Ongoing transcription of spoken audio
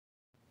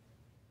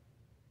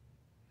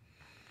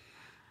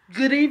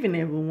Good evening,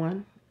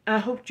 everyone. I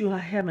hope you are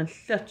having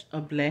such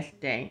a blessed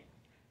day.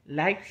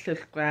 Like,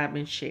 subscribe,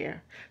 and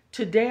share.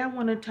 Today, I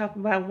want to talk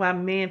about why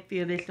men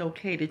feel it's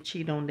okay to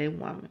cheat on their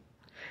woman.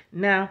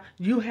 Now,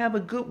 you have a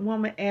good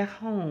woman at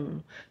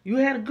home. You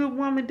had a good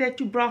woman that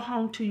you brought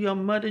home to your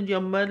mother.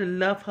 Your mother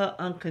loved her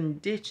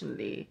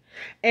unconditionally.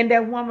 And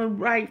that woman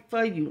right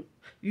for you.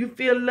 You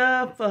feel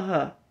love for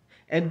her.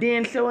 And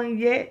then and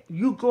yet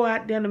you go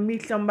out there to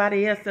meet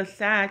somebody else, a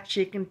side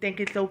chick, and think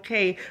it's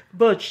okay,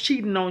 but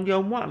cheating on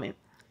your woman.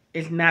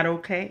 It's not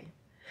okay.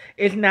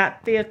 It's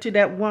not fair to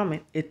that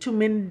woman. It's too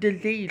many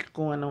diseases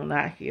going on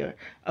out here.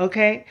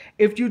 Okay?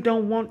 If you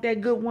don't want that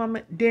good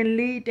woman, then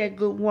leave that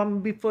good woman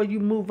before you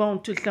move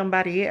on to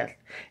somebody else.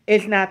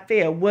 It's not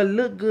fair. What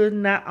look good is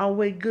not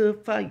always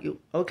good for you.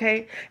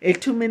 Okay? It's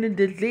too many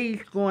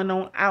diseases going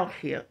on out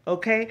here.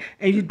 Okay?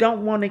 And you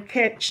don't want to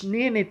catch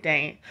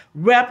anything.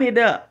 Wrap it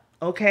up.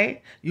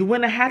 Okay? You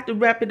wouldn't have to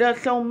wrap it up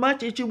so much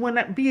that you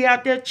wouldn't be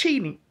out there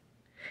cheating.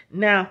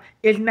 Now,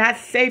 it's not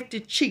safe to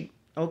cheat.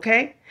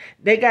 Okay?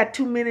 They got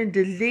too many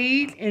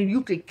disease and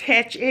you could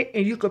catch it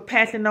and you could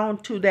pass it on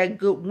to that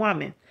good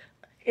woman.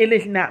 It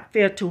is not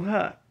fair to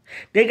her.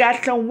 They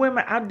got some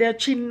women out there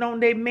cheating on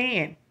their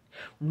man.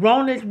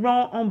 Wrong is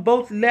wrong on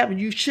both levels.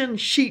 You shouldn't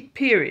cheat,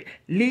 period.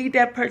 Leave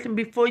that person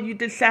before you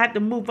decide to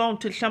move on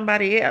to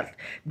somebody else.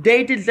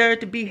 They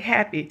deserve to be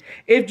happy.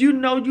 If you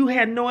know you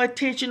had no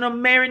intention of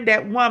marrying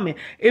that woman,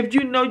 if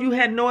you know you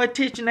had no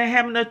intention of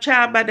having a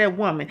child by that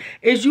woman,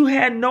 if you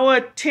had no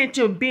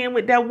intention of being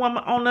with that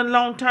woman on a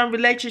long-term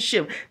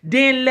relationship,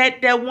 then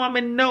let that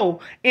woman know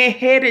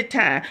ahead of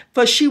time,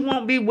 for she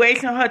won't be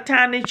wasting her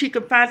time and she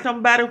can find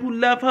somebody who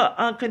loves her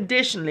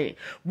unconditionally.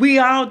 We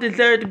all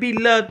deserve to be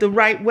loved the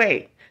right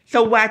way.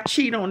 So why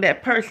cheat on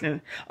that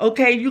person?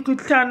 Okay, you could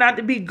turn out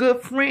to be a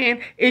good friend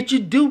if you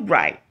do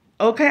right.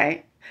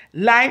 Okay?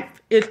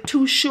 Life is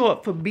too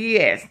short for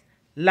BS.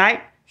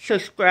 Like,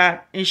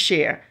 subscribe, and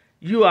share.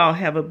 You all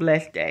have a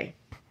blessed day.